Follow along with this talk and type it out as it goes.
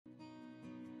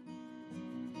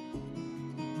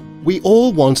We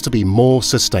all want to be more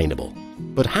sustainable,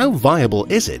 but how viable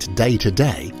is it day to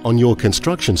day on your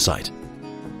construction site?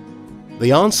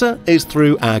 The answer is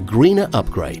through our greener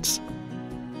upgrades.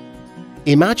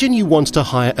 Imagine you want to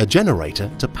hire a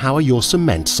generator to power your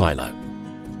cement silo.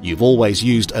 You've always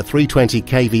used a 320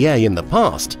 kVA in the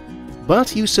past,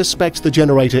 but you suspect the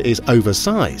generator is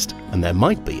oversized and there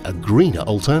might be a greener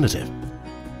alternative.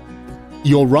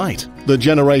 You're right, the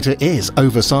generator is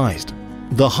oversized.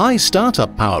 The high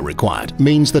startup power required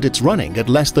means that it's running at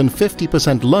less than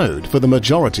 50% load for the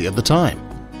majority of the time.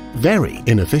 Very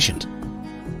inefficient.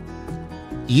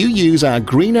 You use our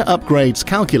Greener Upgrades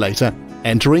calculator,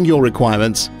 entering your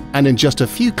requirements, and in just a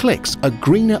few clicks, a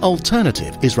greener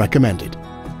alternative is recommended.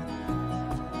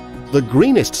 The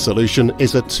greenest solution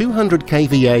is a 200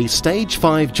 kVA Stage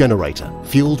 5 generator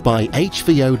fueled by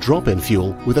HVO drop-in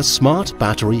fuel with a smart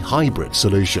battery hybrid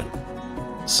solution.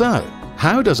 So,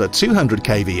 how does a 200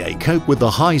 kVA cope with the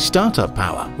high startup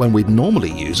power when we'd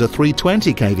normally use a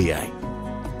 320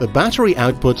 kVA? The battery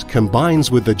output combines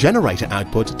with the generator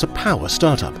output to power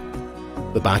startup.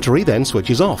 The battery then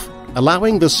switches off,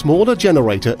 allowing the smaller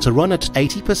generator to run at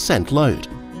 80% load,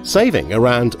 saving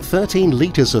around 13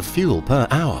 litres of fuel per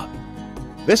hour.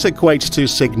 This equates to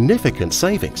significant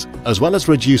savings, as well as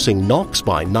reducing NOx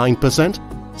by 9%,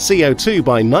 CO2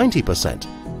 by 90%,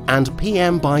 and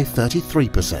PM by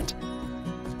 33%.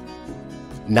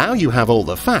 Now you have all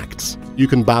the facts, you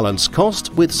can balance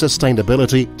cost with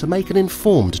sustainability to make an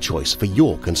informed choice for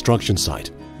your construction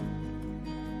site.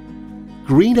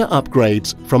 Greener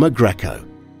upgrades from Aggreko.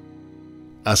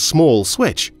 A small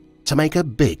switch to make a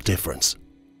big difference.